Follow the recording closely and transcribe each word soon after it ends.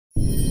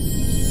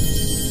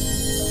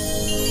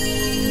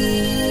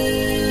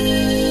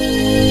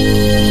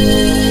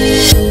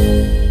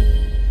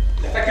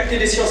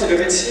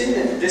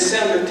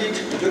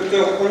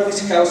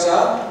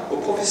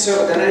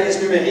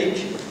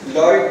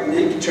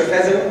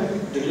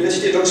Trefethen de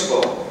l'Université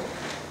d'Oxford.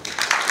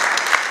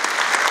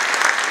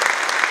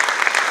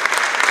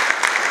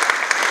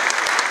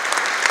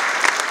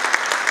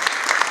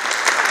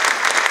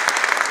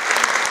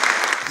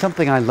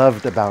 Something I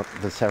loved about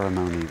the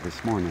ceremony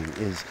this morning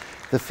is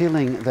the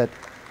feeling that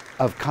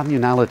of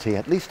communality,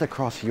 at least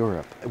across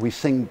Europe. We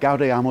sing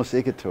gaudeamus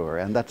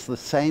igitur, and that's the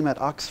same at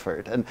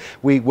Oxford, and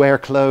we wear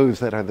clothes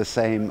that are the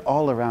same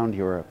all around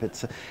Europe.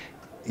 It's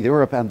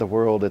Europe and the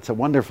world. It's a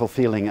wonderful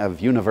feeling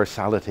of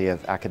universality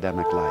of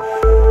academic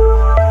life.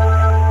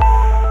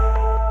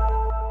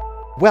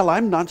 Well,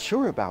 I'm not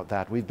sure about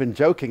that. We've been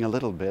joking a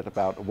little bit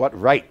about what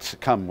rights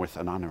come with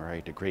an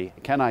honorary degree.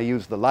 Can I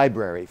use the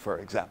library, for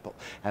example?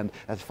 And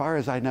as far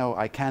as I know,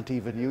 I can't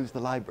even use the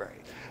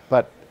library.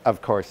 But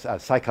of course,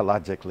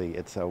 psychologically,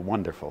 it's a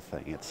wonderful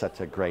thing. It's such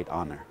a great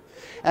honor.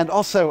 And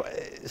also,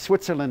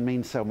 Switzerland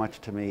means so much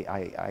to me.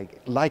 I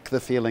like the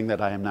feeling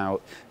that I am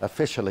now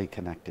officially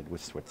connected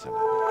with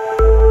Switzerland.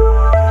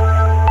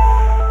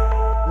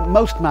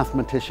 Most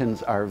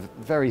mathematicians are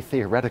very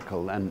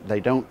theoretical, and they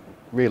don't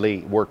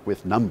really work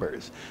with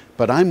numbers.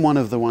 But I'm one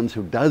of the ones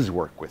who does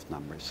work with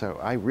numbers, so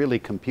I really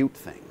compute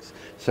things.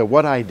 So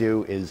what I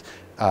do is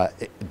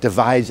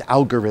devise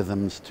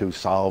algorithms to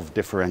solve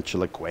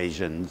differential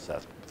equations,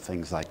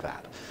 things like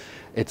that.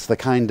 It's the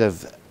kind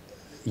of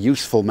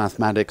useful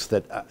mathematics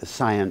that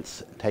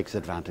science takes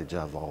advantage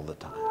of all the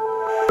time.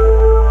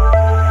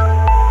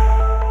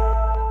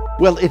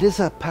 Well, it is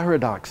a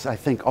paradox. I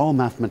think all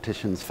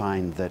mathematicians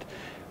find that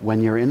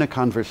when you're in a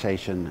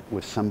conversation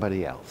with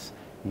somebody else,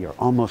 you're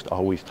almost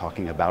always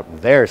talking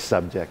about their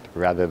subject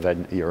rather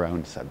than your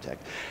own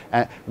subject.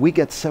 We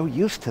get so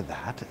used to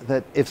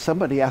that if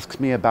somebody asks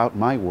me about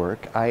my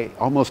work, I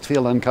almost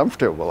feel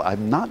uncomfortable.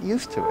 I'm not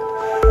used to it.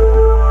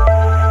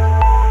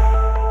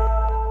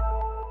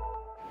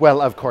 Well,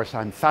 of course,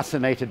 I'm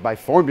fascinated by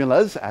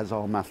formulas, as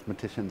all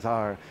mathematicians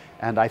are,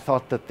 and I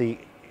thought that the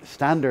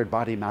standard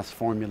body mass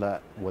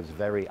formula was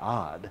very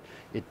odd.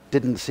 It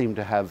didn't seem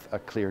to have a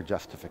clear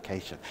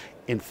justification.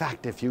 In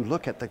fact, if you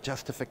look at the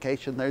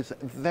justification, there's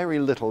very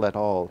little at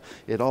all.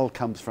 It all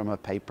comes from a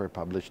paper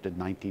published in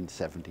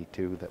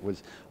 1972 that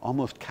was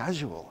almost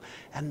casual.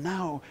 And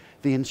now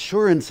the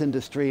insurance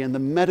industry and the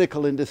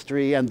medical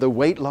industry and the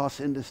weight loss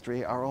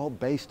industry are all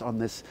based on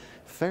this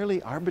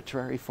fairly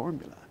arbitrary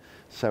formula.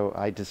 So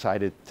I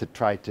decided to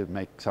try to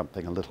make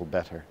something a little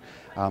better.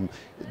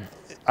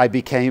 I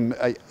became,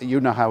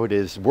 you know how it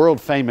is, world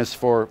famous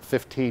for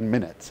 15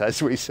 minutes,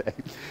 as we say.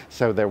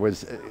 So there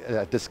was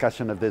a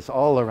discussion of this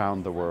all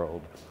around the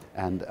world.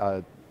 And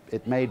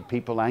it made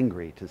people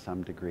angry to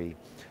some degree,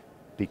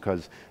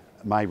 because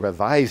my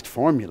revised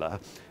formula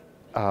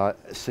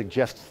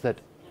suggests that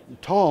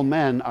tall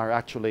men are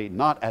actually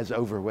not as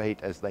overweight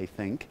as they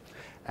think,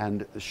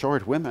 and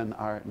short women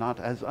are not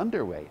as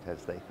underweight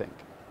as they think.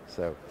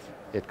 So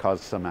it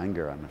caused some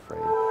anger, I'm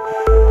afraid.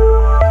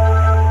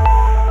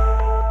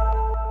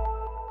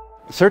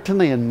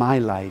 Certainly in my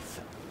life,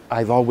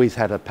 I've always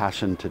had a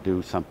passion to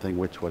do something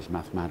which was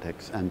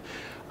mathematics, and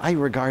I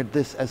regard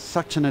this as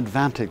such an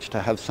advantage to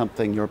have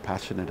something you're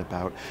passionate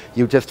about.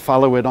 You just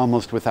follow it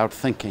almost without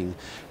thinking.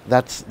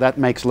 That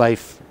makes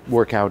life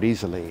work out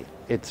easily.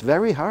 It's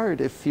very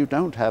hard if you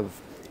don't have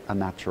a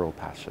natural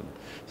passion.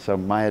 So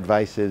my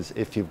advice is,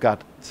 if you've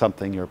got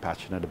something you're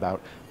passionate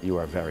about, you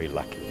are very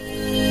lucky.